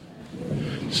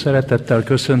Szeretettel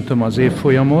köszöntöm az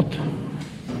évfolyamot,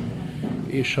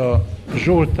 és a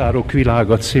Zsoltárok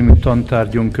világa című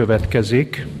tantárgyunk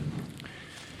következik,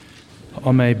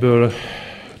 amelyből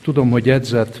tudom, hogy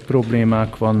edzett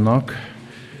problémák vannak,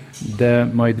 de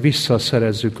majd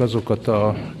visszaszerezzük azokat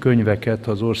a könyveket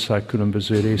az ország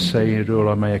különböző részeiről,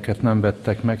 amelyeket nem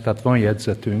vettek meg, tehát van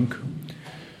jegyzetünk.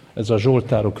 Ez a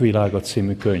Zsoltárok világa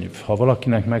című könyv. Ha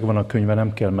valakinek megvan a könyve,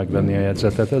 nem kell megvenni a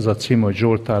jegyzetet. Ez a cím, hogy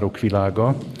Zsoltárok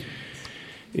világa,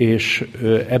 és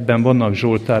ebben vannak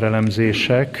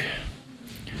zsoltárelemzések.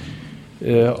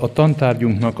 A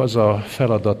tantárgyunknak az a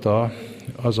feladata,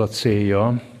 az a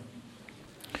célja,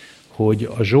 hogy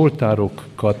a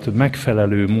zsoltárokat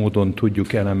megfelelő módon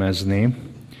tudjuk elemezni,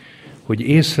 hogy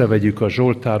észrevegyük a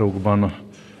zsoltárokban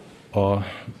a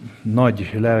nagy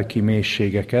lelki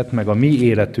mélységeket, meg a mi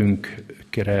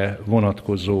életünkre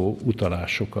vonatkozó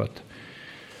utalásokat.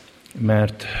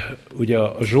 Mert ugye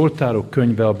a Zsoltárok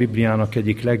könyve a Bibliának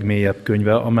egyik legmélyebb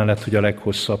könyve, amellett, hogy a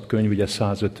leghosszabb könyv, ugye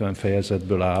 150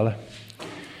 fejezetből áll.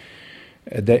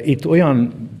 De itt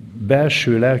olyan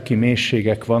belső lelki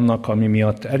mélységek vannak, ami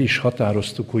miatt el is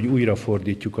határoztuk, hogy újra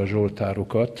fordítjuk a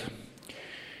zsoltárokat,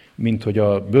 mint hogy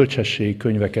a bölcsességi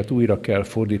könyveket újra kell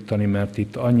fordítani, mert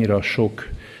itt annyira sok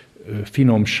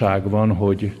finomság van,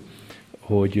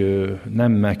 hogy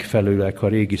nem megfelelőek a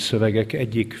régi szövegek.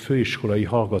 Egyik főiskolai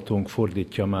hallgatónk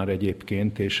fordítja már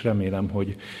egyébként, és remélem,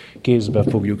 hogy kézbe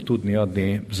fogjuk tudni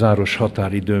adni záros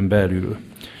határidőn belül.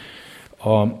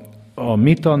 A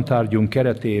mi tantárgyunk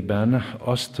keretében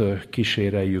azt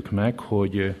kíséreljük meg,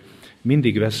 hogy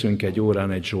mindig veszünk egy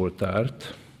órán egy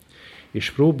zsoltárt,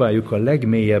 és próbáljuk a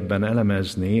legmélyebben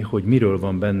elemezni, hogy miről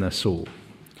van benne szó.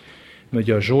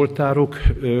 Ugye a zsoltárok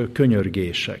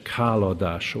könyörgések,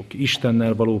 hálaadások,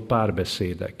 Istennel való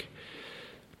párbeszédek,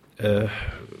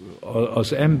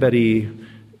 az emberi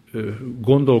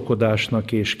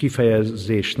gondolkodásnak és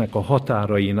kifejezésnek a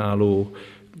határain álló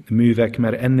művek,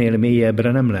 mert ennél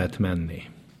mélyebbre nem lehet menni.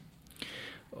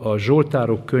 A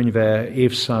Zsoltárok könyve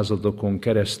évszázadokon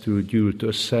keresztül gyűlt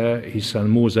össze, hiszen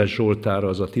Mózes zsoltára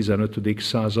az a 15.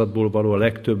 századból való, a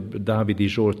legtöbb dávidi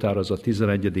zsoltár az a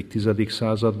 11.-10.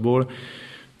 századból,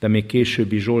 de még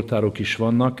későbbi zsoltárok is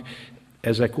vannak.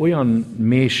 Ezek olyan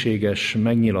mélységes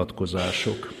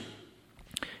megnyilatkozások,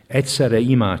 egyszerre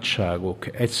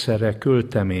imádságok, egyszerre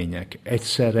költemények,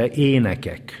 egyszerre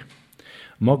énekek.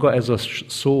 Maga ez a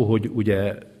szó, hogy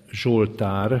ugye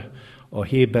zsoltár, a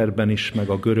héberben is, meg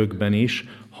a görögben is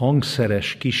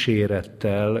hangszeres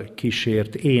kísérettel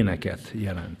kísért éneket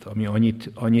jelent, ami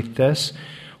annyit tesz,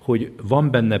 hogy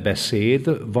van benne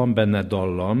beszéd, van benne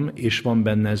dallam, és van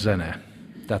benne zene.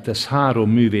 Tehát ez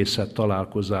három művészet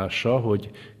találkozása, hogy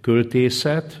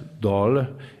költészet,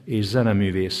 dal és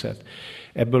zeneművészet.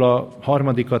 Ebből a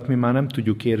harmadikat mi már nem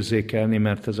tudjuk érzékelni,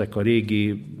 mert ezek a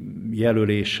régi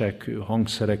jelölések,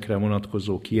 hangszerekre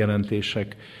vonatkozó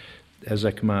kijelentések,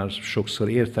 ezek már sokszor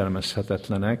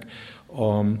értelmezhetetlenek.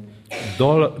 A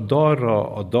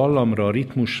dalra, a dallamra, a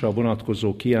ritmusra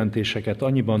vonatkozó kijelentéseket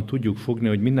annyiban tudjuk fogni,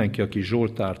 hogy mindenki, aki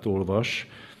zsoltárt olvas,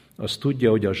 az tudja,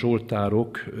 hogy a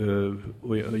zsoltárok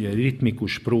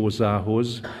ritmikus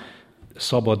prózához,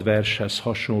 szabad vershez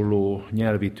hasonló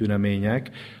nyelvi tünemények,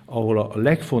 ahol a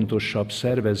legfontosabb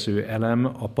szervező elem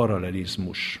a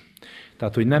paralelizmus.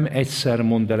 Tehát, hogy nem egyszer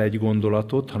mond el egy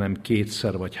gondolatot, hanem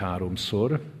kétszer vagy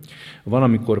háromszor. Van,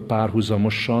 amikor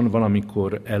párhuzamosan, van,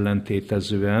 amikor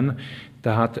ellentétezően.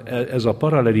 Tehát ez a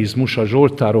paralelizmus a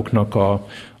zsoltároknak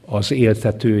az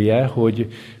éltetője, hogy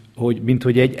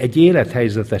egy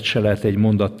élethelyzetet se lehet egy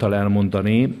mondattal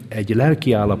elmondani, egy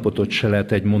lelkiállapotot se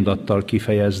lehet egy mondattal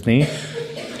kifejezni.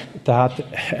 Tehát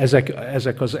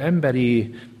ezek az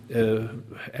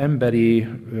emberi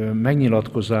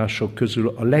megnyilatkozások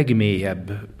közül a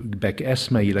legmélyebbek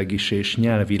eszmeileg is és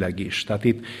nyelvileg is. Tehát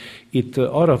itt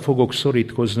arra fogok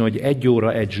szorítkozni, hogy 1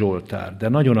 óra egy zsoltár, de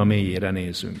nagyon a mélyére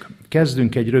nézünk.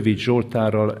 Kezdünk egy rövid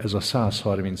zsoltárral, ez a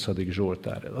 130.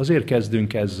 zsoltár. Azért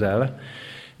kezdünk ezzel,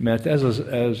 mert ez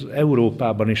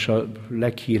Európában is a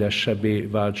leghíresebbé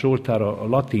vált zsoltár, a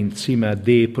latin címe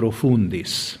De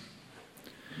profundis,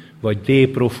 vagy De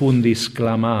profundis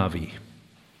clamavi.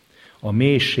 A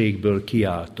mélységből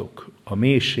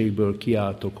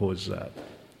kiáltok hozzád.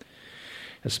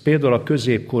 Ez például a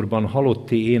középkorban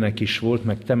halotti ének is volt,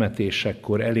 meg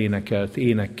temetésekkor elénekelt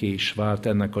énekké is vált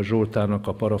ennek a zsoltárnak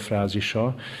a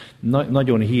parafrázisa.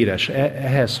 Nagyon híres.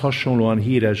 Ehhez hasonlóan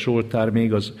híres zsoltár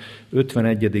még az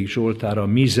 51. zsoltár, a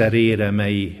Miserere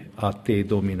mei a te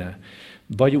domine.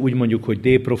 Vagy úgy mondjuk, hogy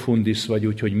De profundis, vagy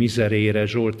úgy, hogy Miserere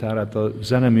zsoltár, hát a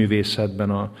zeneművészetben,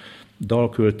 a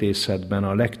dalköltészetben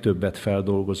a legtöbbet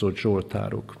feldolgozott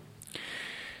zsoltárok.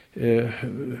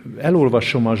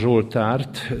 Elolvasom a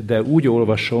Zsoltárt, de úgy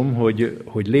olvasom,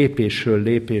 hogy lépésről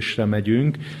lépésre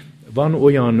megyünk. Van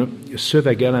olyan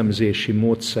szövegelemzési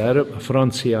módszer, a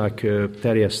franciák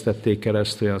terjesztették el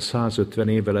ezt olyan 150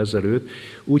 évvel ezelőtt,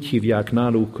 úgy hívják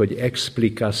náluk, hogy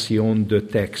explication de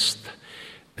texte.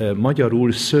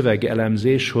 Magyarul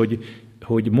szövegelemzés,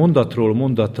 hogy mondatról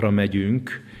mondatra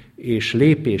megyünk, és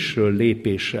lépésről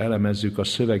lépésre elemezzük a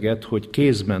szöveget, hogy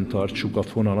kézben tartsuk a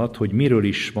fonalat, hogy miről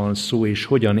is van szó, és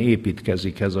hogyan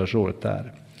építkezik ez a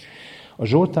Zsoltár. A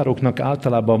Zsoltároknak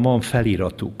általában van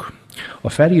feliratuk. A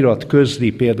felirat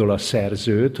közli például a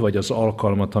szerzőt, vagy az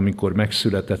alkalmat, amikor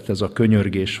megszületett ez a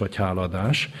könyörgés vagy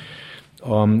háladás.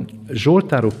 A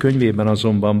Zsoltárok könyvében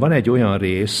azonban van egy olyan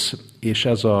rész, és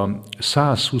ez a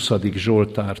 120.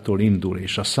 Zsoltártól indul,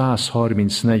 és a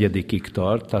 134-ig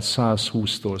tart, tehát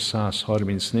 120-tól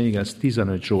 134-ig, ez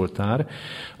 15 Zsoltár,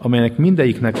 amelynek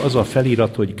mindegyiknek az a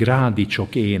felirat, hogy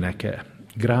grádicsok éneke.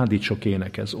 Grádicsok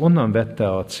éneke. Ez onnan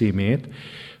vette a címét,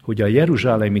 hogy a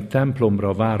jeruzsálemi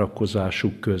templomra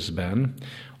várakozásuk közben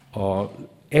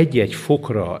egy-egy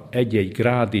fokra, egy-egy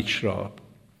grádicsra,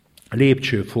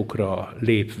 lépcsőfokra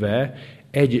lépve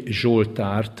egy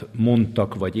zsoltárt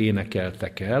mondtak vagy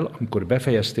énekeltek el, amikor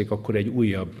befejezték, akkor egy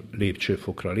újabb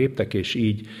lépcsőfokra léptek, és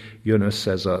így jön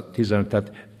össze ez a 15.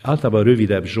 Tehát általában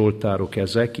rövidebb zsoltárok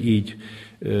ezek, így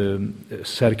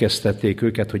szerkesztették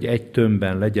őket, hogy egy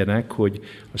tömbben legyenek, hogy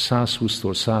a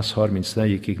 120-tól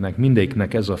 134-ig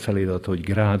mindegyiknek ez a felirat, hogy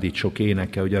grádicsok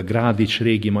éneke. Ugye a grádics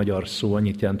régi magyar szó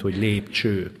annyit jelent, hogy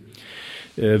lépcső.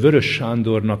 Vörös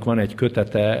Sándornak van egy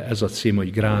kötete, ez a cím,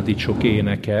 hogy Grádicsok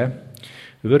éneke.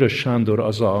 Vörös Sándor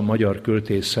az a magyar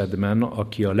költészetben,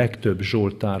 aki a legtöbb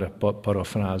Zsoltár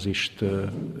parafrázist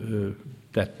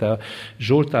tette.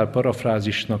 Zsoltár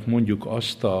parafrázisnak mondjuk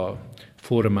azt a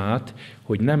formát,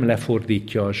 hogy nem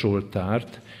lefordítja a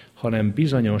Zsoltárt, hanem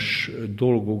bizonyos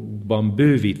dolgokban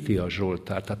bővíti a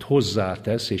Zsoltárt, tehát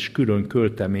hozzátesz, és külön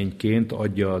költeményként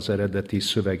adja az eredeti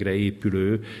szövegre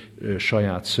épülő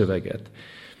saját szöveget.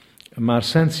 Már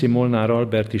Szenci Molnár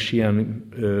Albert is ilyen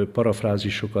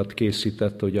parafrázisokat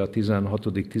készített ugye a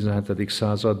 16.-17.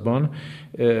 században,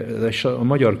 és a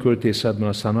magyar költészetben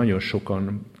aztán nagyon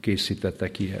sokan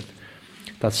készítettek ilyet.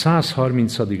 Tehát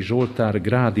 130. Zsoltár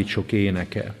Grádicsok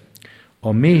éneke.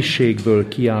 A mélységből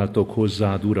kiáltok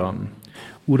hozzád, Uram.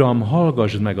 Uram,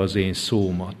 hallgasd meg az én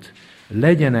szómat.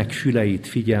 Legyenek füleid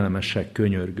figyelmesek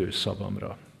könyörgő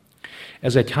szavamra.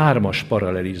 Ez egy 3-as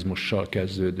paralelizmussal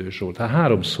kezdődő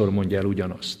Zsoltár. 3-szor mondja el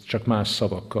ugyanazt, csak más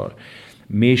szavakkal.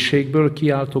 Mélységből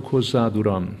kiáltok hozzád,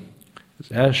 Uram.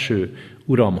 Az első,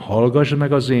 Uram, hallgasd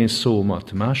meg az én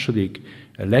szómat. Második,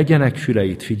 legyenek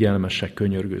füleid figyelmesek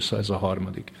könyörgő szavamra. Ez a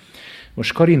harmadik.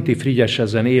 Most Karinti Frigyes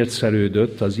ezen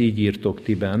élcelődött az Így írtok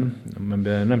tiben,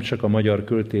 nem csak a magyar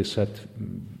költészet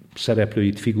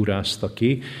szereplőit figurázta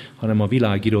ki, hanem a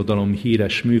világirodalom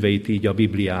híres műveit, így a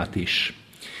Bibliát is.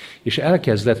 És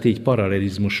elkezdett így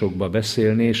paralelizmusokba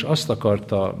beszélni, és azt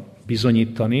akarta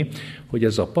bizonyítani, hogy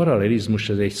ez a paralelizmus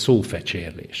ez egy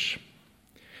szófecsérlés.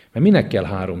 Mert minek kell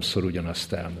 3-szor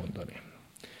ugyanazt elmondani?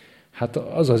 Hát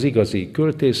az az igazi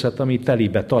költészet, ami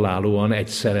telibe találóan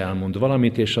egyszer elmond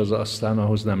valamit, és az aztán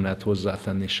ahhoz nem lehet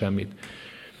hozzátenni semmit.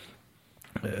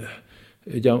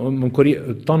 Ugye, amikor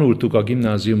tanultuk a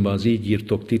gimnáziumban az Így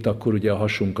írtok tit, akkor ugye a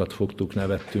hasunkat fogtuk,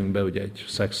 nevettünk be, ugye egy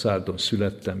szexárdon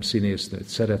születtem, színésznőt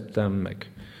szerettem, meg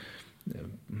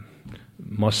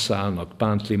masszálnak,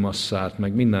 pántli masszált,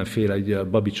 meg mindenféle, ugye a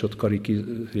babicsot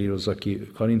karikírozza ki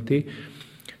Karinti.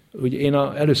 Ugye én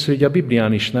először ugye a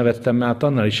Biblián is nevettem, mert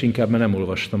annál is inkább, mert nem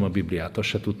olvastam a Bibliát, azt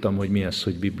se tudtam, hogy mi ez,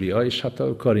 hogy Biblia, és hát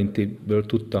a Karintiből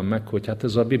tudtam meg, hogy hát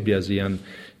ez a Biblia ez ilyen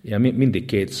mindig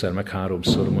 2-szer, meg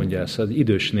 3-szor mondja ezt, az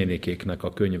idős nénikéknek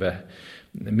a könyve,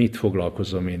 mit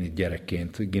foglalkozom én itt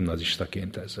gyerekként,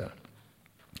 gimnazistaként ezzel.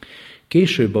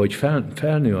 Később, ahogy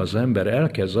felnő az ember,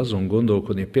 elkezd azon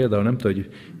gondolkodni, például nem tudom,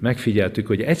 hogy megfigyeltük,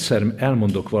 hogy egyszer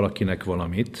elmondok valakinek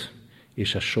valamit,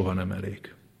 és ez soha nem elég.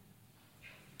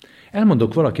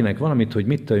 Elmondok valakinek valamit, hogy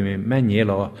mit tudom én, menjél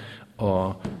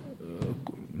a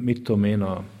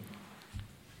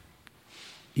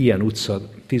ilyen utca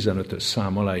 15-ös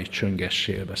szám alá így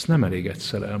csöngessél. Ezt nem elég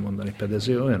egyszer elmondani, pedig ez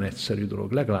olyan egyszerű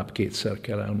dolog. Legalább 2-szer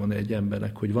kell elmondani egy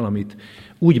embernek, hogy valamit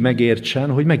úgy megértsen,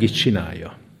 hogy meg is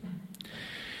csinálja.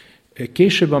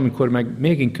 Később, amikor meg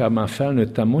még inkább már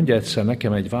felnőttem, mondja egyszer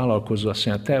nekem egy vállalkozó, azt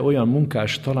mondja, te olyan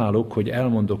munkást találok, hogy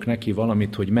elmondok neki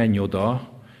valamit, hogy menj oda,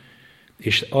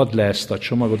 és add le ezt a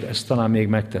csomagot, ezt talán még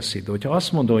megteszi. De hogyha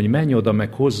azt mondom, hogy menj oda,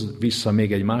 meg hozz vissza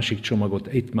még egy másik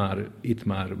csomagot, itt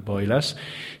már baj lesz.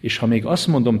 És ha még azt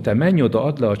mondom, te menj oda,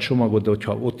 add le a csomagot, de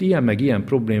hogyha ott ilyen meg ilyen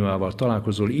problémával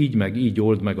találkozol, így meg így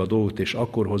old meg a dolgot, és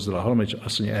akkor hozzá a harmadik,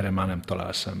 azt mondja, erre már nem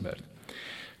találsz embert.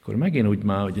 Akkor megint úgy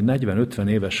már, hogy 40-50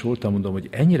 éves voltam, mondom, hogy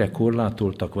ennyire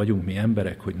korlátoltak vagyunk mi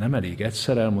emberek, hogy nem elég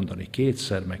egyszer elmondani,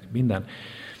 kétszer, meg minden.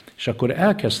 És akkor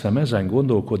elkezdtem ezen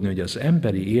gondolkodni, hogy az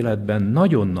emberi életben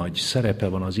nagyon nagy szerepe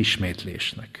van az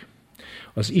ismétlésnek.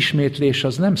 Az ismétlés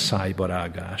az nem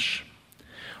szájbarágás.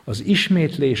 Az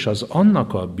ismétlés az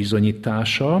annak a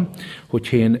bizonyítása, hogy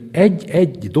én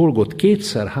egy dolgot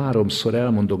kétszer-háromszor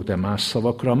elmondok, de más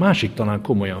szavakra, a másik talán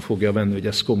komolyan fogja venni, hogy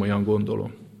ezt komolyan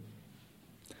gondolom.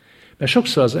 Mert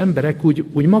sokszor az emberek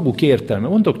úgy maguk értelme,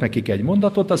 mondok nekik egy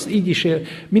mondatot, azt így is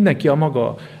mindenki a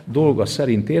maga dolga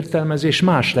szerint értelmez, és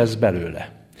más lesz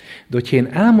belőle. De hogyha én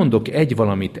elmondok egy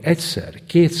valamit egyszer,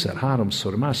 kétszer,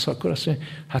 háromszor másszor, akkor azt mondja,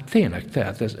 hát tényleg,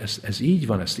 tehát ez így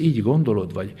van, ezt így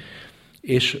gondolod, vagy...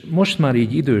 És most már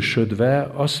így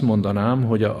idősödve azt mondanám,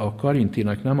 hogy a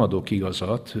Karintinak nem adok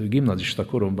igazat, gimnazista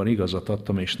koromban igazat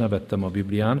adtam, és nevettem a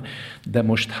Biblián, de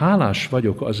most hálás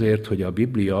vagyok azért, hogy a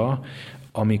Biblia,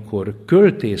 amikor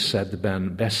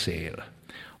költészetben beszél,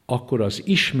 akkor az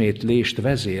ismétlést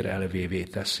vezérelvévé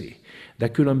teszi.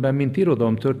 De különben, mint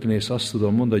irodalomtörténész azt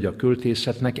tudom mondani, hogy a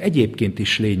költészetnek egyébként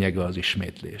is lényege az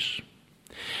ismétlés.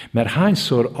 Mert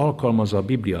hányszor alkalmaz a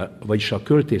Biblia, vagyis a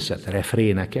költészet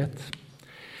refréneket,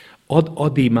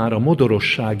 addig már a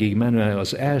modorosságig menve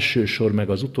az első sor, meg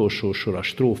az utolsó sor a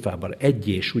strófában egy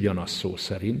és ugyanaz szó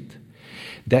szerint,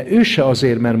 de ő se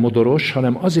azért, mert modoros,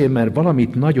 hanem azért, mert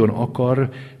valamit nagyon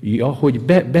akarja, hogy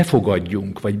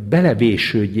befogadjunk, vagy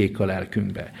belevésődjék a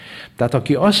lelkünkbe. Tehát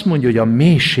aki azt mondja, hogy a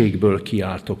mélységből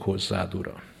kiáltok hozzád,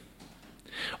 Uram,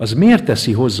 az miért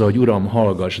teszi hozzá, hogy Uram,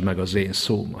 hallgassd meg az én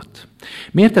szómat?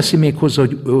 Miért teszi még hozzá,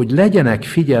 hogy legyenek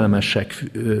figyelmesek,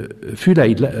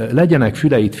 legyenek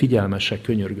füleid figyelmesek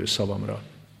könyörgő szavamra?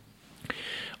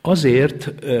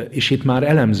 Azért, és itt már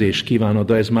elemzés kíván,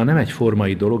 de ez már nem egy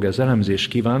formai dolog, ez elemzés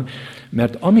kíván,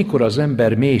 mert amikor az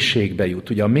ember mélységbe jut,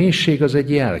 ugye a mélység az egy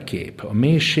jelkép, a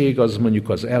mélység az mondjuk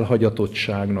az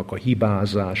elhagyatottságnak, a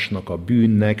hibázásnak, a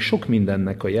bűnnek, sok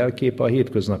mindennek a jelképe a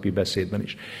hétköznapi beszédben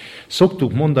is.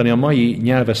 Szoktuk mondani, a mai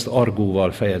nyelv ezt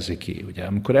argóval fejezi ki. Ugye?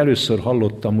 Amikor először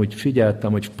hallottam, úgy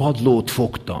figyeltem, hogy padlót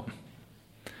fogtam.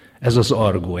 Ez az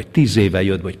argó, egy 10 éve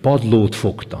jött, vagy padlót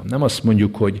fogtam. Nem azt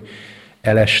mondjuk, hogy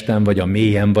elestem, vagy a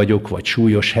mélyen vagyok, vagy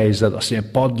súlyos helyzet, azt mondja,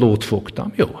 padlót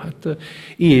fogtam. Jó, hát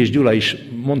I. és Gyula is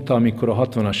mondta, amikor a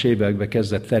 60-as években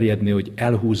kezdett terjedni, hogy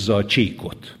elhúzza a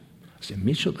csíkot. Azt mondja,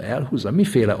 micsoda elhúzza?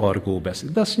 Miféle argó beszél?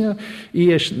 De azt mondja, I.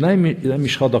 és nem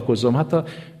is hadakozom, hát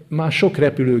már sok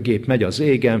repülőgép megy az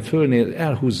égen, fölnél,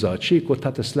 elhúzza a csíkot,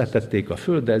 hát ezt letették a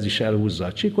földre, ez is elhúzza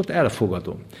a csíkot,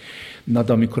 elfogadom. Na,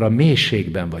 de amikor a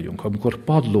mélységben vagyunk, amikor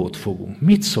padlót fogunk,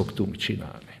 mit szoktunk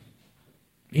csinálni?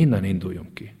 Innen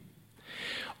induljunk ki.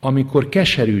 Amikor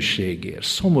keserűség ér,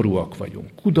 szomorúak vagyunk,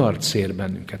 kudarc ér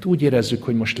bennünket, úgy érezzük,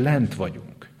 hogy most lent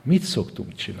vagyunk, mit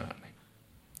szoktunk csinálni?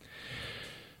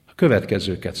 A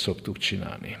következőket szoktuk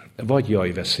csinálni. Vagy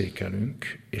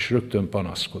jajveszékelünk, és rögtön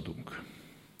panaszkodunk.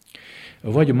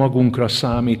 Vagy magunkra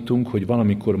számítunk, hogy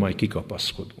valamikor majd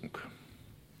kikapaszkodunk.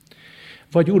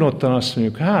 Vagy unottan azt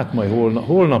mondjuk, hát majd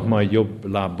holnap majd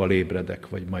jobb lábbal ébredek,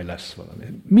 vagy majd lesz valami.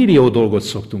 Millió dolgot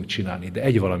szoktunk csinálni, de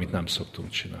egy valamit nem szoktunk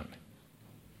csinálni.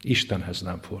 Istenhez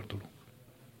nem fordulunk.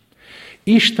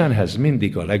 Istenhez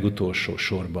mindig a legutolsó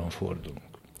sorban fordulunk.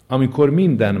 Amikor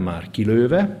minden már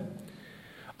kilőve,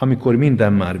 amikor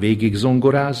minden már végig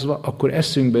zongorázva, akkor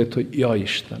eszünkbe jut, hogy ja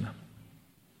Istenem.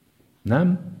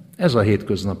 Nem? Ez a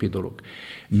hétköznapi dolog.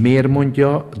 Miért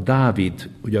mondja Dávid,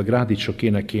 ugye a Grádicsok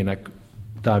énekének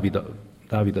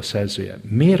Dávid a szerzője,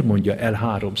 miért mondja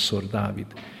el 3-szor Dávid?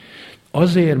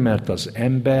 Azért, mert az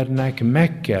embernek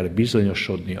meg kell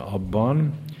bizonyosodnia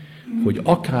abban, hogy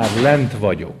akár lent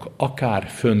vagyok, akár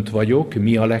fönt vagyok,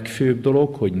 mi a legfőbb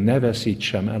dolog, hogy ne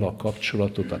veszítsem el a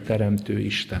kapcsolatot a Teremtő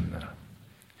Istennel.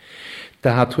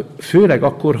 Tehát főleg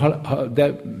akkor,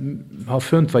 ha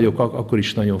fönt vagyok, akkor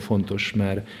is nagyon fontos,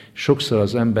 mert sokszor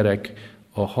az emberek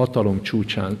a hatalom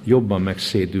csúcsán jobban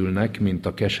megszédülnek, mint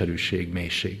a keserűség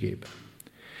mélységében.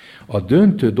 A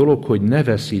döntő dolog, hogy ne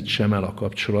veszítsem el a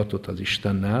kapcsolatot az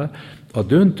Istennel, a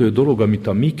döntő dolog, amit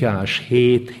a Mikás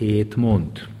 7.7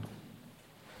 mond.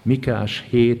 Mikás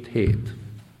 7.7.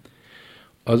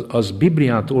 Az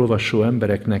Bibliát olvasó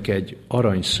embereknek egy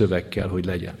aranyszöveg kell, hogy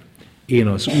legyen. Én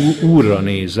az Úrra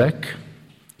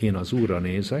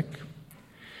nézek,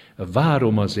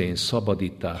 várom az én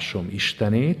szabadításom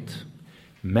Istenét,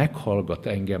 meghallgat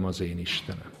engem az én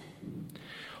Istenem.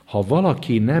 Ha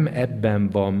valaki nem ebben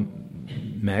van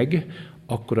meg,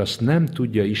 akkor azt nem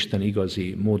tudja Isten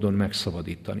igazi módon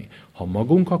megszabadítani. Ha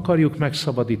magunk akarjuk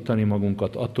megszabadítani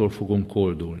magunkat, attól fogunk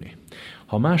koldulni.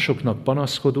 Ha másoknak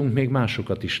panaszkodunk, még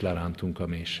másokat is lerántunk a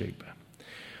mélységbe.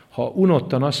 Ha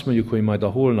unottan azt mondjuk, hogy majd a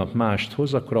holnap mást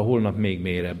hoz, akkor a holnap még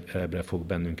mélyebbre fog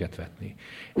bennünket vetni.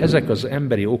 Ezek az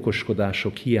emberi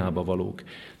okoskodások hiába valók.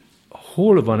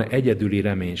 Hol van egyedüli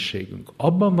reménységünk?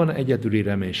 Abban van egyedüli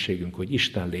reménységünk, hogy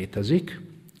Isten létezik,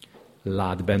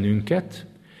 lát bennünket,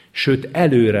 sőt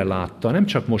előre látta, nem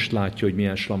csak most látja, hogy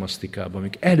milyen slamasztikában,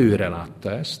 még előre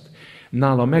látta ezt,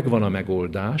 nála megvan a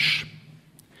megoldás,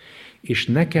 és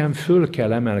nekem föl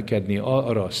kell emelkedni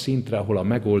arra a szintre, ahol a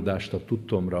megoldást a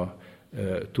tudtomra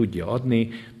tudja adni,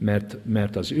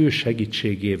 mert az ő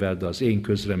segítségével, de az én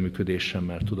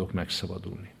közreműködésemmel tudok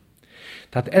megszabadulni.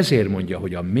 Tehát ezért mondja,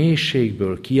 hogy a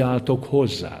mélységből kiáltok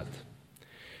hozzád.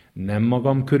 Nem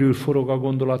magam körül forog a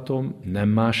gondolatom, nem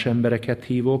más embereket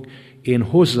hívok, én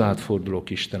hozzád fordulok,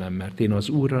 Istenem, mert én az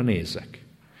Úrra nézek.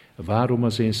 Várom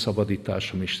az én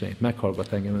szabadításom Istenét,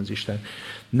 meghallgat engem az Isten.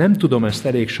 Nem tudom ezt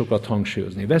elég sokat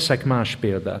hangsúlyozni. Veszek más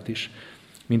példát is.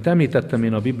 Mint említettem,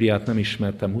 én a Bibliát nem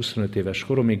ismertem 25 éves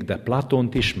koromig, de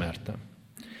Platont ismertem.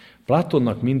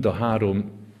 Platonnak mind a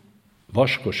 3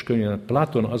 vaskos könyve.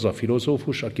 Platon az a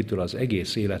filozófus, akitől az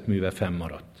egész életműve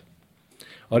fennmaradt.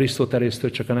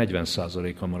 Arisztotelésztől csak a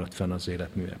 40%-a maradt fenn az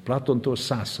életműve. Platontól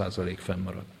 100%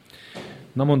 fennmaradt.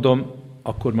 Na mondom,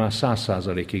 akkor már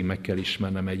 100%-ig meg kell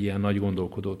ismernem egy ilyen nagy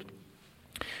gondolkodót.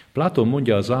 Platon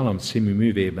mondja az Állam című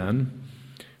művében,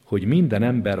 hogy minden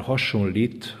ember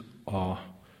hasonlít a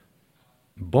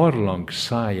barlang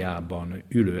szájában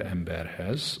ülő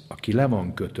emberhez, aki le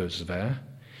van kötözve,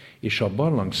 és a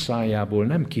barlang szájából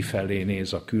nem kifelé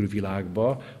néz a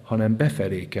külvilágba, hanem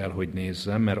befelé kell, hogy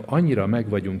nézzem, mert annyira meg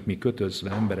vagyunk mi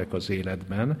kötözve emberek az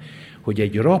életben, hogy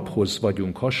egy rabhoz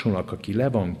vagyunk hasonlóak, aki le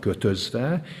van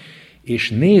kötözve, és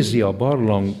nézi a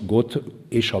barlangot,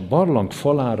 és a barlang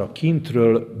falára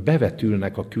kintről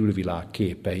bevetülnek a külvilág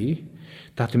képei.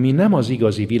 Tehát mi nem az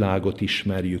igazi világot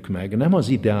ismerjük meg, nem az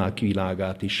ideák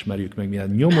világát ismerjük meg, milyen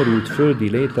nyomorult földi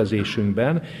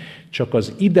létezésünkben csak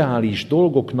az ideális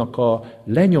dolgoknak a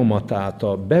lenyomatát,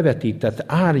 a bevetített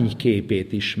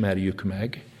árnyképét ismerjük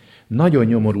meg. Nagyon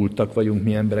nyomorultak vagyunk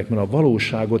mi emberek, mert a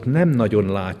valóságot nem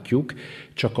nagyon látjuk,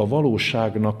 csak a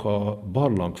valóságnak a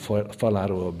barlang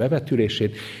faláról a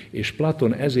bevetülését, és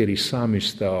Platon ezért is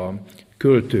száműzte a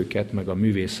költőket, meg a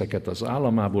művészeket az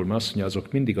államából, mert azt mondja,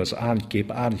 azok mindig az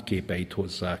árnyképeit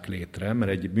hozzák létre,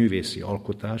 mert egy művészi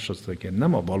alkotás az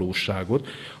nem a valóságot,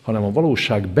 hanem a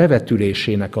valóság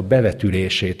bevetülésének a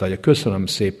bevetülését adja. Köszönöm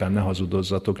szépen, ne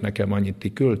hazudozzatok nekem annyit,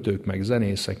 ti költők, meg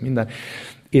zenészek, minden.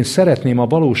 Én szeretném a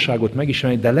valóságot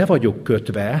megismerni, de le vagyok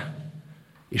kötve,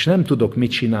 és nem tudok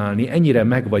mit csinálni, ennyire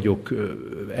meg vagyok,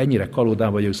 ennyire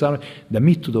kalódán vagyok zárva, de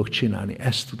mit tudok csinálni?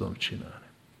 Ezt tudom csinálni.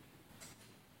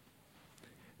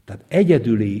 Tehát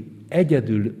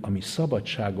egyedül, ami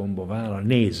szabadságomba vál, a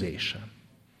nézésem.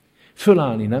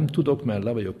 Fölállni nem tudok, mert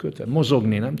le vagyok kötve,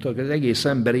 mozogni nem tudok, az egész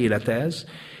ember élete ez.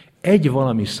 Egy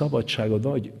valami szabadságod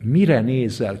van, hogy mire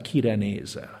nézel, kire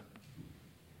nézel.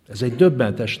 Ez egy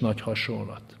döbbentes nagy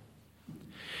hasonlat.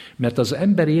 Mert az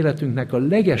ember életünknek a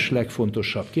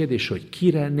legfontosabb kérdés, hogy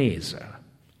kire nézel.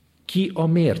 Ki a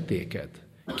mértéked?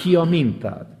 Ki a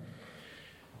mintád?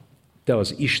 Te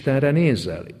az Istenre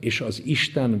nézel, és az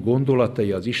Isten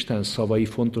gondolatai, az Isten szavai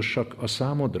fontosak a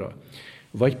számodra?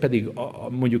 Vagy pedig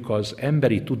mondjuk az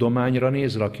emberi tudományra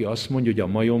nézel, aki azt mondja, hogy a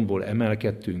majomból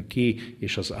emelkedtünk ki,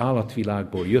 és az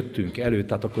állatvilágból jöttünk elő,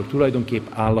 tehát akkor tulajdonképp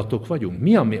állatok vagyunk.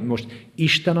 Mi most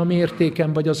Isten a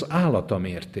mértéken, vagy az állat a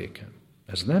mértéken?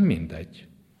 Ez nem mindegy.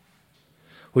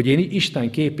 Hogy én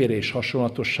Isten képére és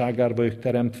hasonlatosságára vagyok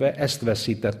teremtve, ezt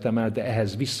veszítettem el, de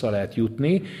ehhez vissza lehet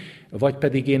jutni, vagy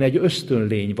pedig én egy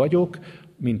ösztönlény vagyok,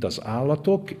 mint az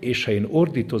állatok, és ha én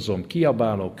ordítozom,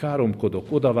 kiabálok, káromkodok,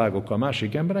 odavágok a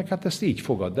másik emberek, hát ezt így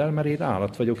fogadd el, mert én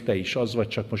állat vagyok, te is az vagy,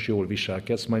 csak most jól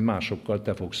viselkedsz, majd másokkal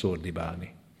te fogsz ordibálni.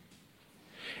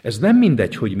 Ez nem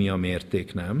mindegy, hogy mi a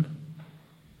mérték, nem?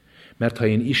 Mert ha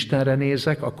én Istenre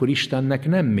nézek, akkor Istennek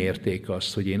nem mérték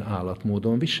azt, hogy én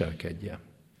állatmódon viselkedjem.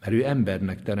 Mert ő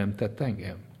embernek teremtett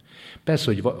engem. Persze,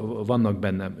 hogy vannak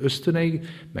bennem ösztöneim,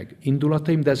 meg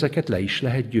indulataim, de ezeket le is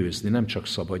lehet győzni, nem csak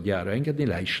szabadjára engedni,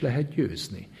 le is lehet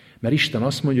győzni. Mert Isten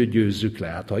azt mondja, hogy győzzük le.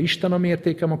 Hát ha Isten a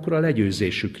mértékem, akkor a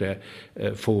legyőzésükre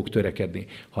fogok törekedni.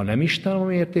 Ha nem Isten a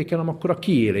mértékem, akkor a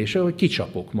kiélésre, hogy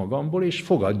kicsapok magamból, és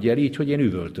fogadj el így, hogy én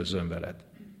üvöltözöm veled.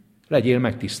 Legyél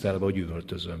megtisztelve, hogy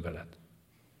üvöltözöm veled.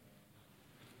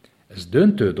 Ez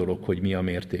döntő dolog, hogy mi a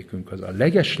mértékünk. Az a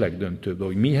legeslegdöntőbb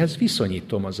dolog, hogy mihez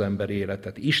viszonyítom az ember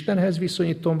életet. Istenhez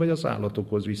viszonyítom, vagy az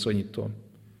állatokhoz viszonyítom.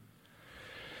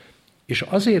 És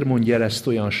azért mondja el ezt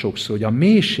olyan sokszor, hogy a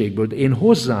mélységből én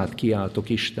hozzád kiáltok,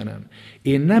 Istenem.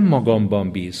 Én nem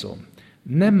magamban bízom,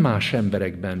 nem más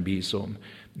emberekben bízom,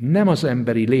 nem az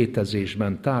emberi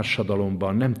létezésben,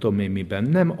 társadalomban, nem tudom én miben,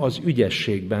 nem az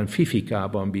ügyességben,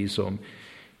 fifikában bízom.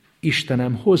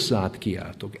 Istenem, hozzád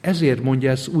kiáltok. Ezért mondja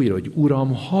ezt újra, hogy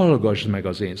Uram, hallgassd meg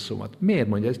az én szómat. Miért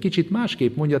mondja? Ez kicsit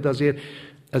másképp mondja, de azért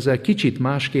ezzel kicsit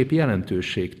másképp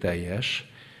jelentőségteljes,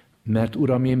 mert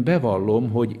Uram, én bevallom,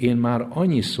 hogy én már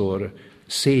annyiszor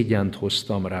szégyent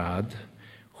hoztam rád,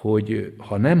 hogy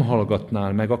ha nem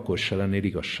hallgatnál meg, akkor se lennél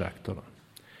igazságtalan.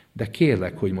 De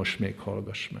kérlek, hogy most még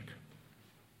hallgass meg.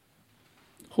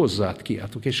 Hozzád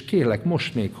kiáltok, és kérlek,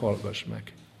 most még hallgass meg.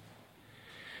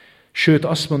 Sőt,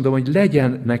 azt mondom, hogy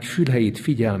legyenek füleid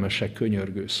figyelmesek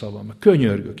könyörgő szavam.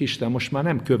 Könyörgök, Isten, most már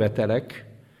nem követelek,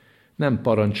 nem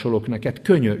parancsolok neked,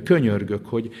 könyörgök,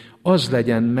 hogy az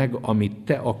legyen meg, amit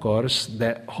te akarsz,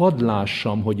 de hadd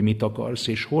lássam, hogy mit akarsz,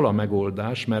 és hol a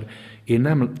megoldás, mert én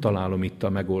nem találom itt a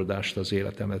megoldást az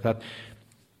életemre. Tehát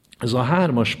ez a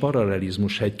 3-as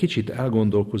paralelizmus, ha egy kicsit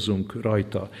elgondolkozunk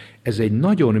rajta, ez egy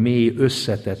nagyon mély,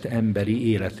 összetett emberi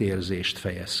életérzést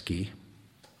fejez ki.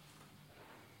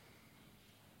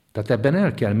 Tehát ebben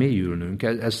el kell mélyülnünk,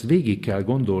 ezt végig kell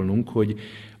gondolnunk, hogy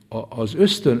az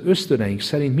ösztöneink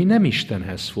szerint mi nem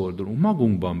Istenhez fordulunk,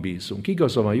 magunkban bízunk.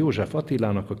 Igaza van József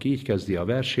Attilának, aki így kezdi a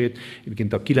versét,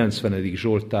 egyébként a 90.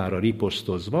 Zsoltárra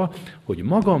riposztozva, hogy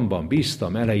magamban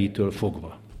bíztam elejétől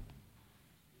fogva.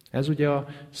 Ez ugye a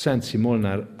Szentszi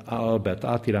Molnár Albert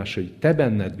átírása, hogy te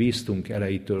benned bíztunk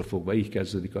elejétől fogva, így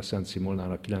kezdődik a Szentszi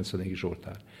Molnár a 90.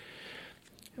 Zsoltár.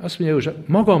 Azt mondja József,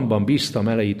 magamban bíztam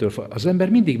elejétől fogva. Az ember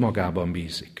mindig magában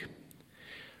bízik.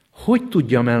 Hogy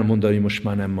tudjam elmondani, hogy most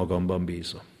már nem magamban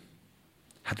bízom?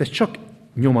 Hát ez csak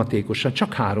nyomatékosan,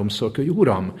 csak 3-szor, hogy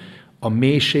Uram, a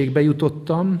mélységbe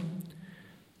jutottam,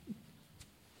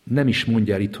 nem is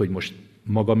mondja el itt, hogy most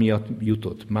maga miatt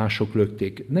jutott, mások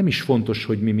lökték, nem is fontos,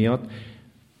 hogy mi miatt,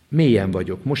 mélyen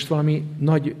vagyok. Most valami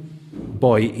nagy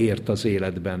baj ért az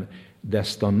életben, de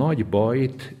ezt a nagy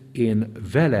bajt én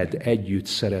veled együtt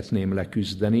szeretném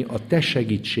leküzdeni, a te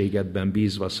segítségedben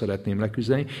bízva szeretném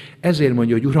leküzdeni. Ezért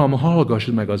mondja, hogy Uram,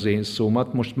 hallgassd meg az én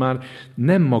szómat, most már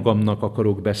nem magamnak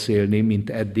akarok beszélni, mint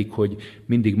eddig, hogy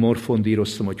mindig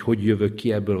morfondíroztam, hogy jövök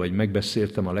ki ebből, vagy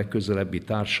megbeszéltem a legközelebbi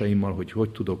társaimmal, hogy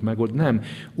tudok megoldani. Nem,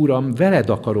 Uram, veled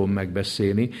akarom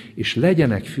megbeszélni, és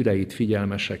legyenek füleid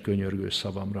figyelmesek könyörgő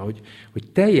szavamra, hogy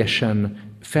teljesen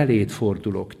feléd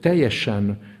fordulok,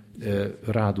 teljesen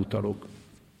rád utalok.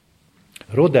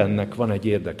 Rodinnek van egy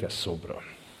érdekes szobra.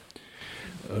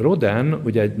 Rodin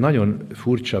ugye egy nagyon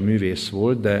furcsa művész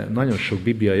volt, de nagyon sok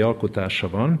bibliai alkotása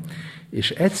van,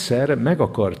 és egyszer meg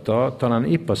akarta talán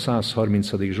épp a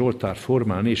 130. Zsoltár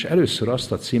formálni, és először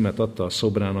azt a címet adta a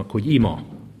szobrának, hogy ima.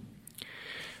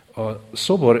 A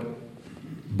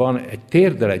szoborban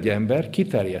térdel egy ember,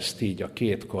 kiterjeszti így a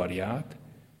 2 karját,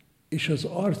 és az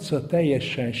arca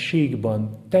teljesen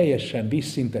síkban, teljesen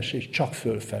vízszintes, és csak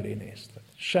fölfelé néz.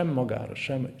 Sem magára,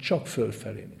 sem, csak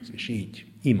fölfelé néz, és így,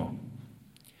 ima.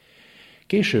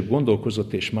 Később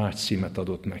gondolkozott, és más címet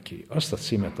adott neki. Azt a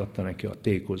címet adta neki, a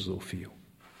tékozzó fiú.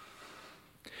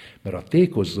 Mert a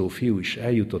tékozzó fiú is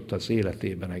eljutott az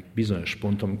életében egy bizonyos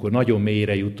ponton, amikor nagyon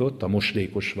mélyre jutott, a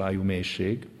moslékos vájú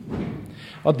mélység.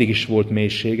 Addig is volt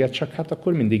mélysége, csak hát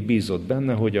akkor mindig bízott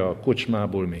benne, hogy a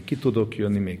kocsmából még ki tudok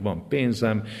jönni, még van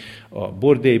pénzem, a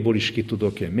bordélyból is ki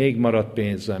tudok jönni, még maradt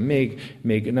pénzem,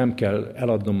 még nem kell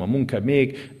eladnom a munkát,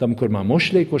 de amikor már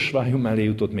moslékos vájú mellé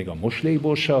jutott, még a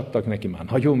moslékból se adtak neki, már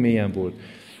nagyon mélyen volt,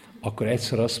 akkor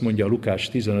egyszer azt mondja a Lukás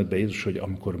 15-ben Jézus, hogy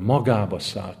amikor magába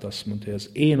szállt, azt mondta, hogy az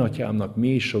én atyámnak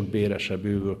mi sok bérese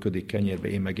bővölködik kenyérbe,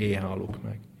 én meg éhen halok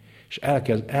meg. És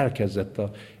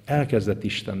elkezdett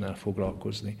Istennel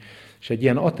foglalkozni. És egy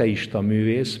ilyen ateista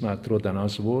művész, mert Rodin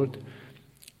az volt,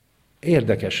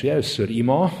 érdekes, hogy először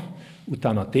ima,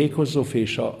 utána tékozzó fiú,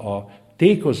 és a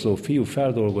tékozzó fiú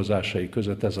feldolgozásai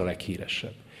között ez a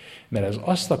leghíresebb. Mert ez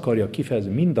azt akarja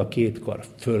kifejezni, mind a 2 kar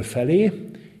fölfelé,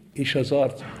 és az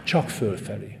arc csak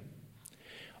fölfelé.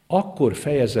 Akkor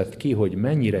fejezett ki, hogy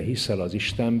mennyire hiszel az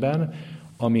Istenben,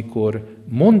 amikor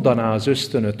mondaná az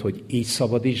ösztönöd, hogy így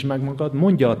szabadítsd meg magad,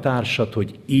 mondja a társad,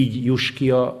 hogy így juss ki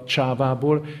a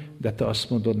csávából, de te azt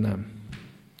mondod, nem.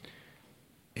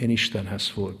 Én Istenhez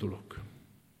fordulok.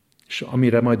 És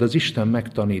amire majd az Isten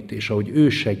megtanít, és ahogy ő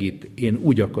segít, én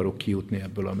úgy akarok kijutni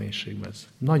ebből a mélységből. Ez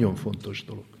nagyon fontos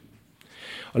dolog.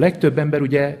 A legtöbb ember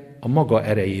ugye a maga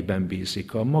erejében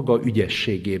bízik, a maga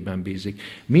ügyességében bízik.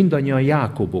 Mindannyian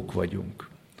Jákobok vagyunk.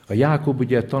 A Jákob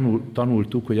ugye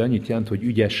tanultuk, hogy annyit jelent, hogy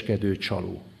ügyeskedő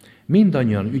csaló.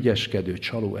 Mindannyian ügyeskedő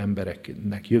csaló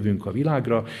embereknek jövünk a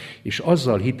világra, és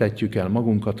azzal hitetjük el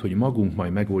magunkat, hogy magunk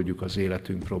majd megoldjuk az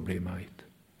életünk problémáit.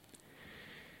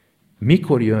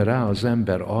 Mikor jön rá az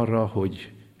ember arra,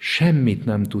 hogy semmit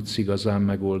nem tudsz igazán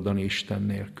megoldani Isten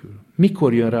nélkül?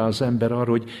 Mikor jön rá az ember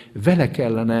arra, hogy vele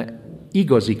kellene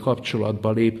igazi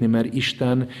kapcsolatba lépni, mert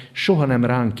Isten soha nem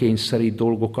ránk kényszerít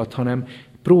dolgokat, hanem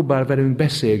próbál velünk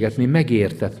beszélgetni,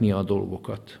 megértetni a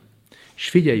dolgokat. És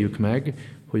figyeljük meg,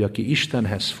 hogy aki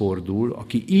Istenhez fordul,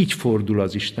 aki így fordul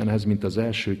az Istenhez, mint az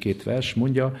első két vers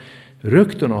mondja,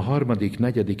 rögtön a harmadik,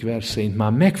 negyedik verseint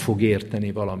már meg fog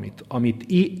érteni valamit, amit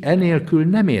enélkül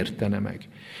nem értene meg.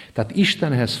 Tehát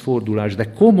Istenhez fordulás,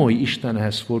 de komoly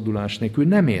Istenhez fordulás nélkül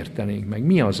nem értenénk meg.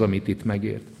 Mi az, amit itt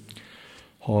megért?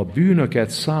 Ha a bűnöket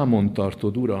számon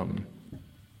tartod,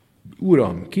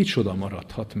 Uram, kicsoda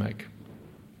maradhat meg?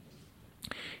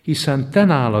 Hiszen te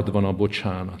nálad van a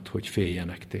bocsánat, hogy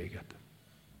féljenek téged.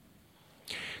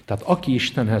 Tehát aki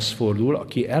Istenhez fordul,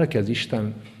 aki elkezd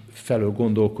Isten felől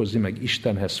gondolkozni, meg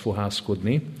Istenhez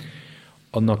fohászkodni,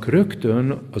 annak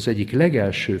rögtön az egyik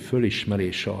legelső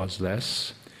fölismerése az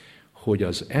lesz, hogy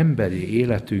az emberi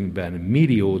életünkben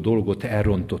millió dolgot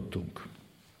elrontottunk.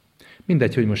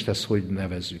 Mindegy, hogy most ezt hogy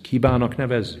nevezzük. Hibának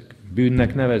nevezzük,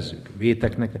 bűnnek nevezzük,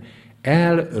 véteknek.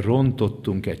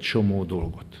 Elrontottunk egy csomó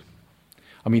dolgot,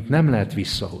 amit nem lehet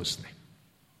visszahozni.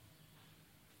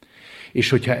 És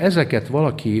hogyha ezeket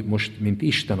valaki most, mint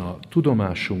Isten a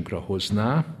tudomásunkra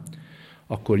hozná,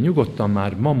 akkor nyugodtan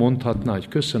már ma mondhatná, hogy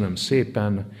köszönöm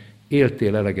szépen,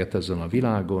 éltél eleget ezen a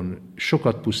világon,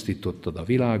 sokat pusztítottad a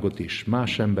világot is,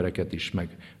 más embereket is, meg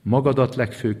magadat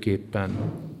legfőképpen.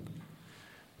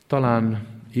 Talán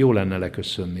jó lenne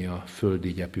leköszönni a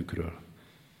földi gyepükről.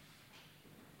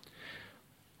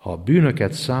 Ha a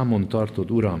bűnöket számon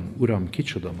tartod, Uram,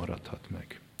 kicsoda maradhat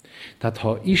meg? Tehát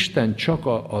ha Isten csak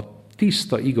a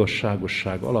tiszta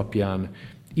igazságosság alapján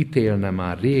ítélne,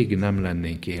 már rég nem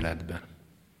lennénk életben.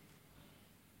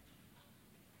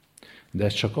 De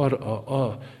ez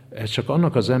csak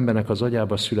annak az embernek az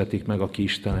agyába születik meg, aki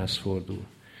Istenhez fordul.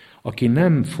 Aki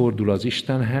nem fordul az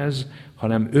Istenhez,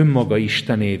 hanem önmaga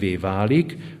Istenévé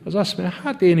válik, az azt mondja,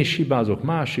 hát én is hibázok,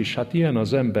 más is, hát ilyen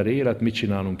az ember élet, mit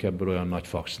csinálunk ebből olyan nagy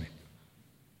faxni?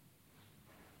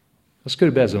 Az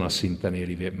körülbelül ezen a szinten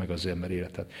éli meg az ember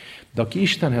életet. De aki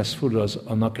Istenhez fordul,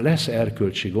 annak lesz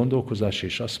erkölcsi gondolkozás,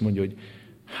 és azt mondja, hogy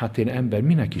hát én ember,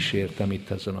 minek is értem itt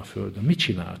ezen a földön? Mit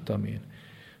csináltam én?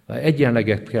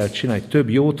 Egyenleget kell csinálni, több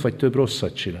jót vagy több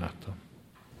rosszat csináltam.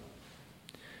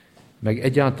 Meg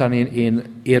egyáltalán én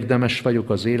érdemes vagyok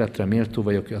az életre, méltó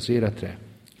vagyok az életre.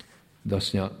 De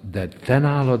azt mondja, de te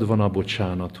nálad van a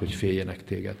bocsánat, hogy féljenek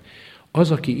téged.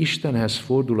 Az, aki Istenhez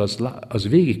fordul, az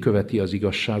végigköveti az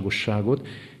igazságosságot,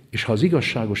 és ha az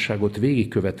igazságosságot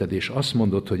végigköveted, és azt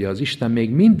mondod, hogy az Isten még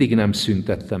mindig nem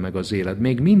szüntette meg az élet,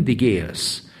 még mindig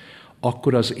élsz,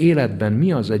 akkor az életben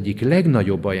mi az egyik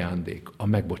legnagyobb ajándék? A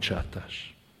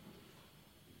megbocsátás.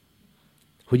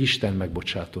 Hogy Isten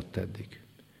megbocsátott eddig.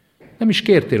 Nem is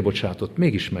kértél bocsátot,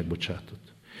 mégis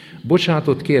megbocsátott.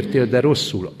 Bocsátot kértél, de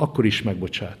rosszul, akkor is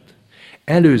megbocsát.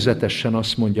 Előzetesen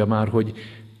azt mondja már, hogy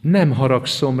nem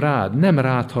haragszom rád, nem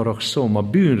rád haragszom, a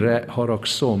bűnre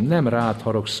haragszom, nem rád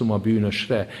haragszom a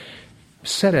bűnösre.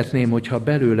 Szeretném, hogyha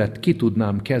belőled ki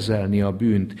tudnám kezelni a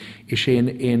bűnt, és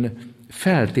én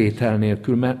feltétel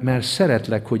nélkül, mert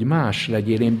szeretlek, hogy más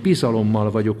legyél, én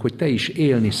bizalommal vagyok, hogy te is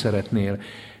élni szeretnél.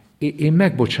 Én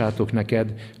megbocsátok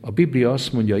neked. A Biblia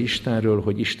azt mondja Istenről,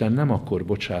 hogy Isten nem akkor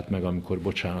bocsát meg, amikor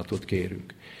bocsánatot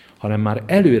kérünk, hanem már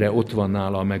előre ott van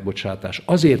nála a megbocsátás.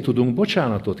 Azért tudunk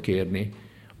bocsánatot kérni,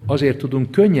 azért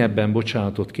tudunk könnyebben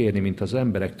bocsánatot kérni, mint az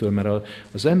emberektől, mert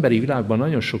az emberi világban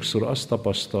nagyon sokszor azt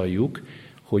tapasztaljuk,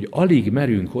 hogy alig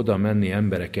merünk oda menni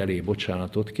emberek elé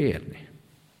bocsánatot kérni.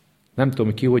 Nem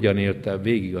tudom, ki hogyan élte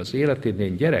végig az életét, de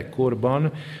én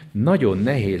gyerekkorban nagyon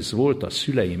nehéz volt a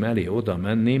szüleim elé oda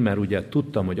menni, mert ugye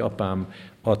tudtam, hogy apám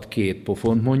ad 2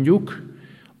 pofont mondjuk,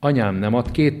 anyám nem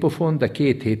ad 2 pofont, de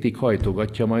 2 hétig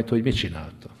hajtogatja majd, hogy mit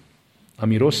csinálta.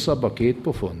 Ami rosszabb a 2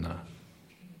 pofonnál.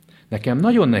 Nekem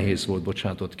nagyon nehéz volt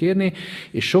bocsánatot kérni,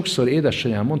 és sokszor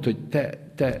édesanyám mondta, hogy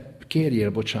te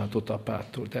kérjél bocsánatot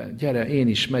apától, te gyere, én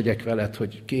is megyek veled,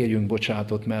 hogy kérjünk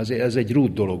bocsánatot, mert ez egy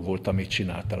rút dolog volt, amit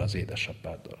csináltál az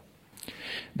édesapáddal.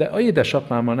 De a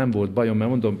édesapámmal nem volt bajom, mert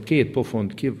mondom, 2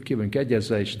 pofont kívánk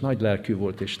egyezze, és nagy lelkű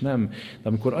volt, és nem. De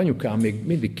amikor anyukám még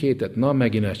mindig 2 na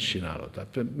megint ezt csinálod.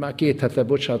 Tehát már 2 hete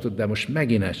bocsánatot, de most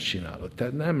megint ezt csinálod.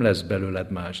 Tehát nem lesz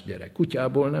belőled más gyerek.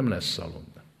 Kutyából nem lesz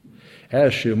szalonna.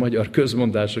 első magyar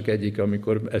közmondások egyik,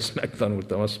 amikor ezt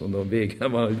megtanultam, azt mondom, vége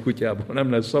van, hogy kutyában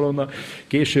nem lesz szalonna.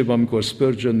 Később, amikor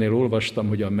Spurgeonnél olvastam,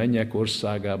 hogy a mennyek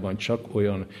országában csak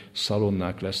olyan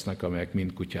szalonnák lesznek, amelyek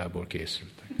mind kutyából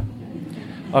készültek.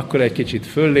 Akkor egy kicsit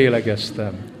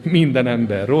föllélegeztem, minden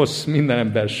ember rossz, minden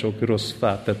ember sok rossz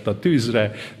fát tett a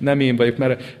tűzre, nem én vagyok,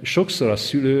 mert sokszor a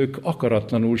szülők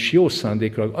akaratlanul s jó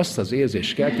szándékra azt az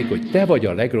érzést keltik, hogy te vagy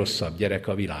a legrosszabb gyerek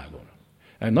a világon.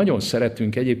 Nagyon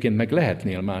szeretünk egyébként, meg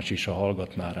lehetnél más is, ha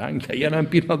hallgatnál ránk, de jelen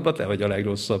pillanatban te vagy a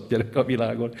legrosszabb gyerek a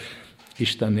világon.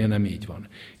 Istennél nem így van.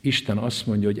 Isten azt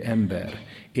mondja, hogy ember,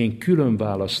 én külön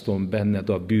választom benned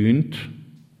a bűnt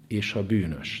és a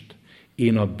bűnöst.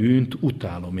 Én a bűnt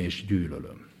utálom és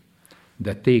gyűlölöm.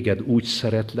 De téged úgy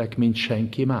szeretlek, mint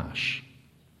senki más.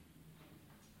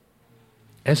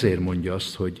 Ezért mondja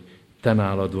azt, hogy te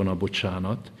nálad van a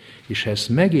bocsánat, és ha ezt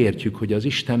megértjük, hogy az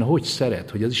Isten hogy szeret,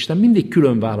 hogy az Isten mindig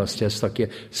külön választja ezt, aki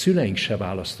szüleink se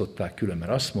választották külön,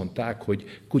 mert azt mondták, hogy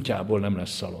kutyából nem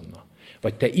lesz szalonna.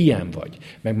 Vagy te ilyen vagy,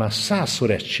 meg már 100-szor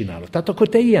ezt csinálod. Tehát akkor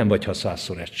te ilyen vagy, ha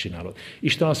 100-szor ezt csinálod.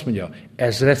 Isten azt mondja,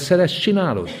 1000-szer ezt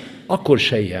csinálod, akkor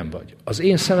se ilyen vagy. Az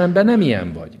én szememben nem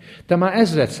ilyen vagy. Te már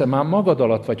 1000-szer, már magad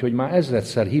alatt vagy, hogy már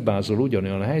 1000-szer hibázol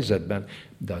ugyanolyan a helyzetben,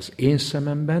 de az én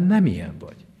szememben nem ilyen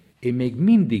vagy. Én még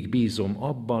mindig bízom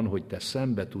abban, hogy te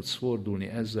szembe tudsz fordulni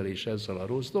ezzel és ezzel a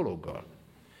rossz dologgal.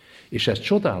 És ez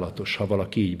csodálatos, ha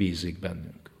valaki így bízik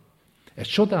bennünk. Ez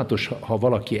csodálatos, ha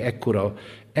valaki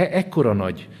ekkora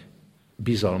nagy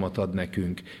bizalmat ad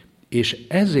nekünk. És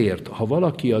ezért, ha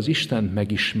valaki az Istent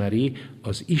megismeri,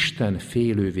 az Isten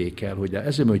félővé kell, hogy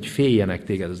ezért, hogy féljenek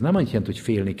téged. Ez nem annyit jelent, hogy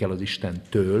félni kell az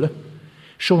Istentől.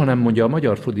 Soha nem mondja a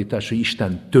magyar fordítás, hogy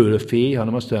Istentől félj,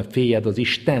 hanem azt mondja, féljed az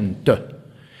Istent.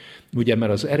 Ugye,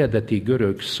 mert az eredeti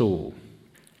görög szó,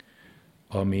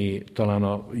 ami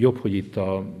talán jobb, hogy itt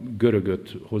a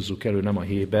görögöt hozzuk elő, nem a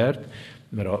hébert,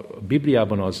 mert a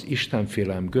Bibliában az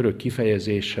istenfélelem görög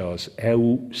kifejezése az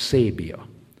euszébia.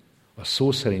 A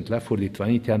szó szerint lefordítva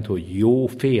itt jelent, hogy jó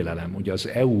félelem. Ugye az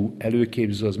EU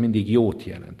előképző az mindig jót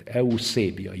jelent.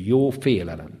 Euszébia, jó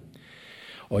félelem.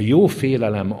 A jó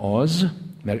félelem az,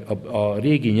 mert a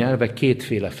régi nyelvek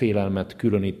kétféle félelmet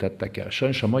különítettek el.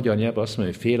 Sajnos a magyar nyelven azt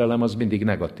mondja, hogy félelem az mindig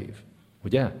negatív.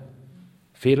 Ugye?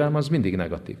 Félelem az mindig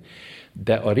negatív.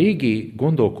 De a régi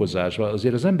gondolkozásban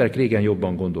azért az emberek régen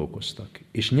jobban gondolkoztak,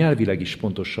 és nyelvileg is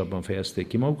pontosabban fejezték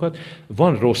ki magukat.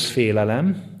 Van rossz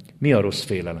félelem. Mi a rossz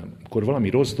félelem? Akkor valami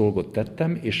rossz dolgot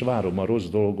tettem, és várom a rossz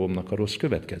dolgomnak a rossz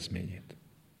következményét.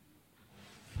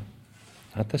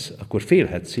 Hát akkor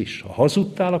félhetsz is. Ha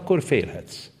hazudtál, akkor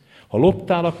félhetsz. Ha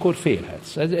loptál, akkor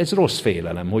félhetsz. Ez rossz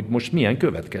félelem, hogy most milyen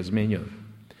következmény jön.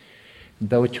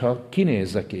 De hogyha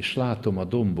kinézek és látom a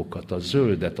dombokat, a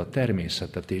zöldet, a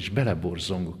természetet, és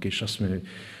beleborzongok, és azt mondom, hogy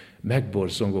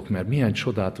megborzongok, mert milyen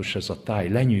csodálatos ez a táj,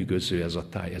 lenyűgöző ez a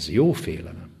táj, ez jó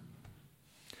félelem.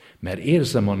 Mert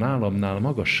érzem a nálamnál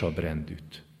magasabb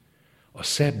rendűt, a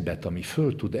szebbet, ami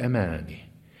föl tud emelni,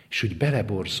 és úgy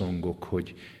beleborzongok,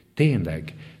 hogy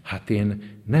tényleg, hát én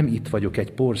nem itt vagyok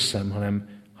egy porszem,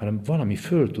 hanem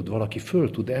valaki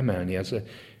föl tud emelni.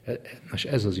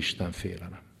 Ez az Isten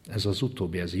félelem. Ez az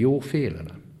utóbbi, ez jó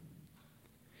félelem.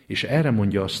 És erre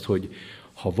mondja azt, hogy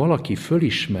ha valaki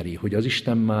fölismeri, hogy az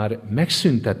Isten már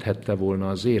megszüntethette volna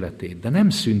az életét, de nem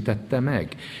szüntette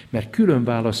meg, mert külön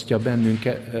választja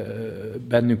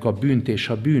bennünk a bűnt és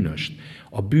a bűnöst.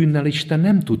 A bűnnel Isten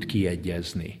nem tud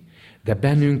kiegyezni, de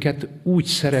bennünket úgy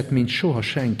szeret, mint soha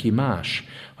senki más.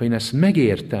 Ha én ezt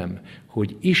megértem,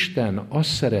 hogy Isten azt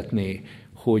szeretné,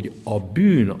 hogy a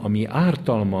bűn, ami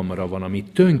ártalmamra van, ami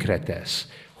tönkretesz,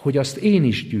 hogy azt én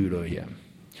is gyűlöljem,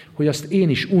 hogy azt én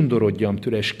is undorodjam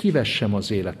tőle, és kivessem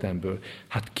az életemből.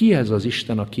 Hát ki ez az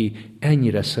Isten, aki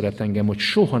ennyire szeret engem, hogy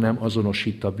soha nem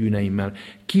azonosít a bűneimmel,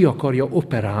 ki akarja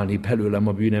operálni belőlem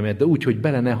a bűnemet, de úgy, hogy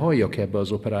bele ne halljak ebbe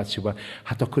az operációba.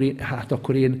 Hát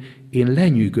akkor én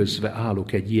lenyűgözve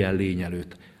állok egy ilyen lény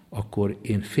előtt, akkor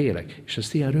én félek. És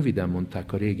ezt ilyen röviden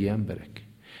mondták a régi emberek.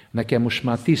 Nekem most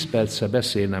már 10 perce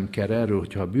beszélnem kell erről,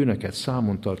 hogyha a bűnöket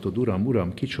számon tartod,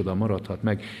 Uram, kicsoda maradhat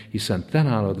meg, hiszen te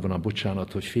nálad van a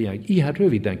bocsánat, hogy félj. Ilyen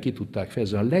röviden ki tudták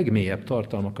fejezni a legmélyebb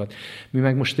tartalmakat. Mi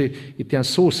meg most itt ilyen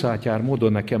szószátyár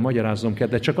módon nekem magyaráznom kell,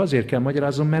 de csak azért kell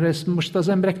magyaráznom, mert ezt most az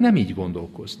emberek nem így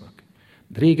gondolkoznak.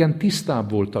 Régen tisztább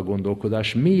volt a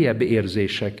gondolkodás, mélyebb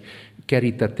érzések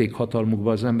kerítették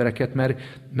hatalmukba az embereket,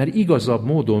 mert igazabb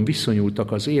módon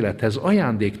viszonyultak az élethez,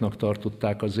 ajándéknak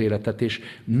tartották az életet, és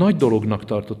nagy dolognak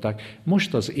tartották.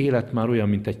 Most az élet már olyan,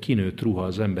 mint egy kinőtt ruha,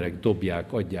 az emberek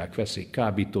dobják, adják, veszik,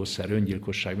 kábítószer,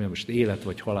 öngyilkosság, mert most élet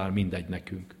vagy halál, mindegy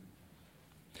nekünk.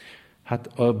 Hát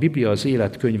a Biblia az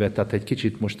életkönyve, tehát egy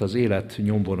kicsit most az élet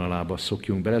nyomvonalába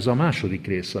szokjunk bele. Ez a második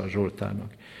része a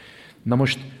Zsoltárnak. Na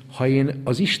most, ha én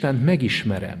az Istent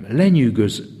megismerem,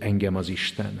 lenyűgöz engem az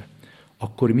Isten,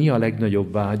 akkor mi a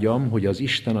legnagyobb vágyam, hogy az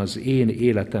Isten az én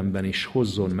életemben is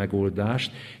hozzon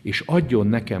megoldást, és adjon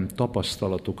nekem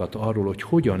tapasztalatokat arról, hogy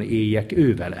hogyan éljek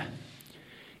ő vele.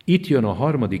 Itt jön a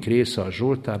harmadik része a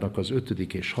Zsoltárnak, az 5.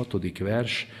 és 6.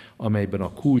 vers, amelyben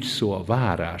a kulcs szó a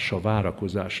várás, a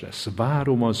várakozás lesz.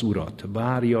 Várom az Urat,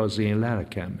 várja az én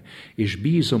lelkem, és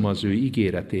bízom az ő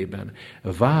ígéretében.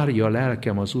 Várja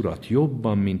lelkem az Urat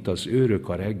jobban, mint az őrök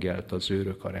a reggelt, az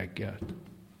őrök a reggelt.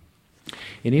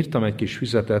 Én írtam egy kis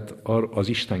füzetet az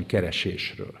Isten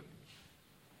keresésről.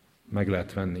 Meg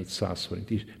lehet venni itt 100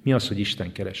 forint. Mi az, hogy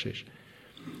Isten keresés?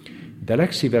 De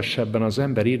legszívesebben az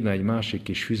ember írna egy másik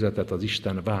kis füzetet az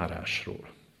Isten várásról.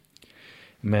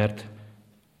 Mert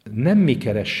nem mi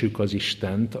keressük az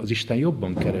Istent, az Isten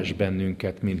jobban keres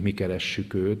bennünket, mint mi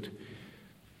keressük őt.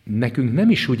 Nekünk nem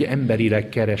is úgy emberileg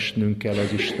keresnünk kell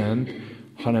az Istent,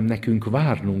 hanem nekünk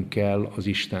várnunk kell az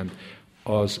Istent.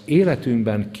 Az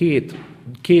életünkben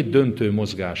két döntő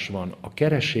mozgás van, a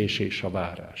keresés és a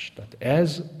várás. Tehát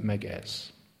ez, meg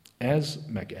ez. Ez,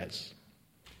 meg ez.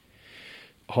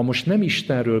 Ha most nem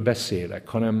Istenről beszélek,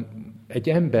 hanem egy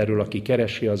emberről, aki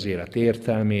keresi az élet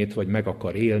értelmét, vagy meg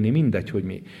akar élni, mindegy, hogy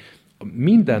mi.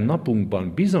 Minden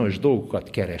napunkban bizonyos dolgokat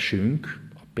keresünk,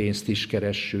 a pénzt is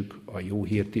keressük, a jó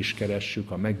hírt is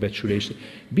keressük, a megbecsülést,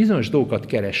 bizonyos dolgokat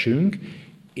keresünk,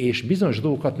 és bizonyos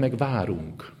dolgokat meg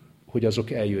várunk, hogy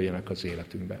azok eljöjjenek az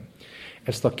életünkben.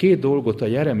 Ezt a két dolgot a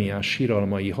Jeremiás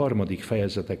síralmai 3.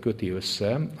 fejezete köti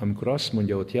össze, amikor azt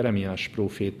mondja ott Jeremiás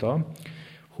próféta,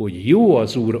 hogy jó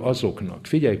az Úr azoknak,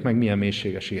 figyeljük meg milyen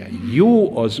mélységes ilyen,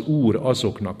 jó az Úr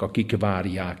azoknak, akik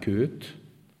várják őt,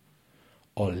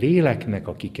 a léleknek,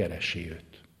 aki keresi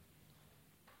őt.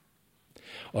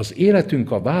 Az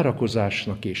életünk a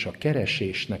várakozásnak és a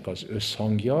keresésnek az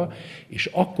összhangja, és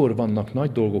akkor vannak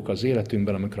nagy dolgok az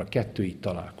életünkben, amikor a kettő így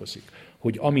találkozik.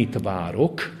 Hogy amit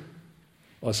várok,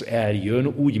 az eljön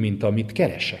úgy, mint amit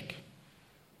keresek.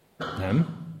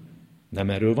 Nem? Nem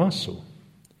erről van szó?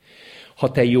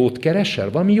 Ha te jót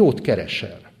keresel, valami jót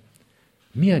keresel.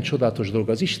 Milyen csodálatos dolog,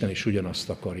 az Isten is ugyanazt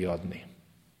akarja adni.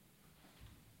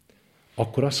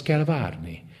 Akkor azt kell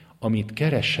várni. Amit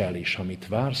keresel és amit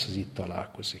vársz, az itt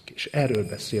találkozik. És erről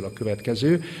beszél a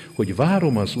következő, hogy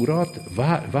várom az Urat,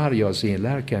 várja az én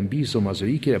lelkem, bízom az ő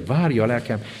ígéretében, várja a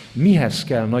lelkem. Mihez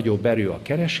kell nagyobb erő, a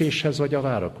kereséshez vagy a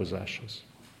várakozáshoz?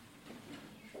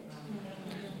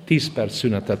 10 perc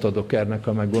szünetet adok ennek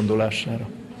a meggondolására.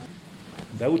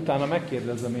 De utána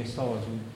megkérdezem és szavazunk.